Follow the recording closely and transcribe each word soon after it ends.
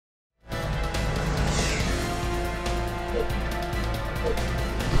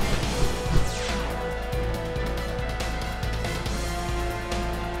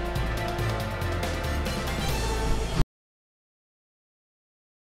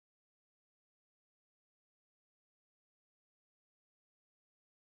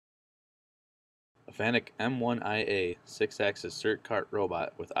A FANUC M-1iA 6-axis CERT Cart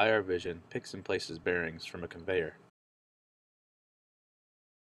robot with iRVision picks and places bearings from a conveyor.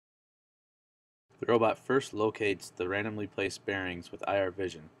 The robot first locates the randomly placed bearings with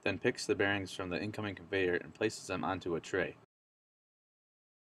iRVision, then picks the bearings from the incoming conveyor and places them onto a tray.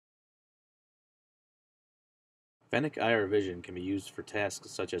 FANUC iRVision can be used for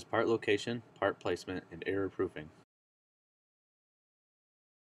tasks such as part location, part placement, and error proofing.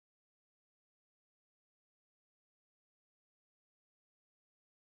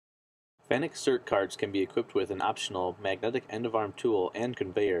 FANUC CERT Carts can be equipped with an optional magnetic end-of-arm tool and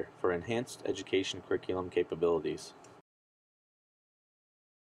conveyor for enhanced education curriculum capabilities.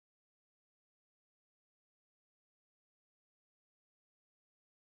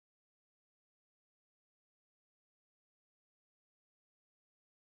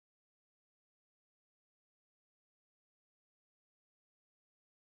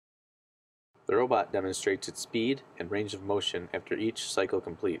 The robot demonstrates its speed and range of motion after each cycle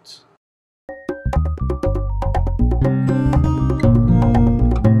completes.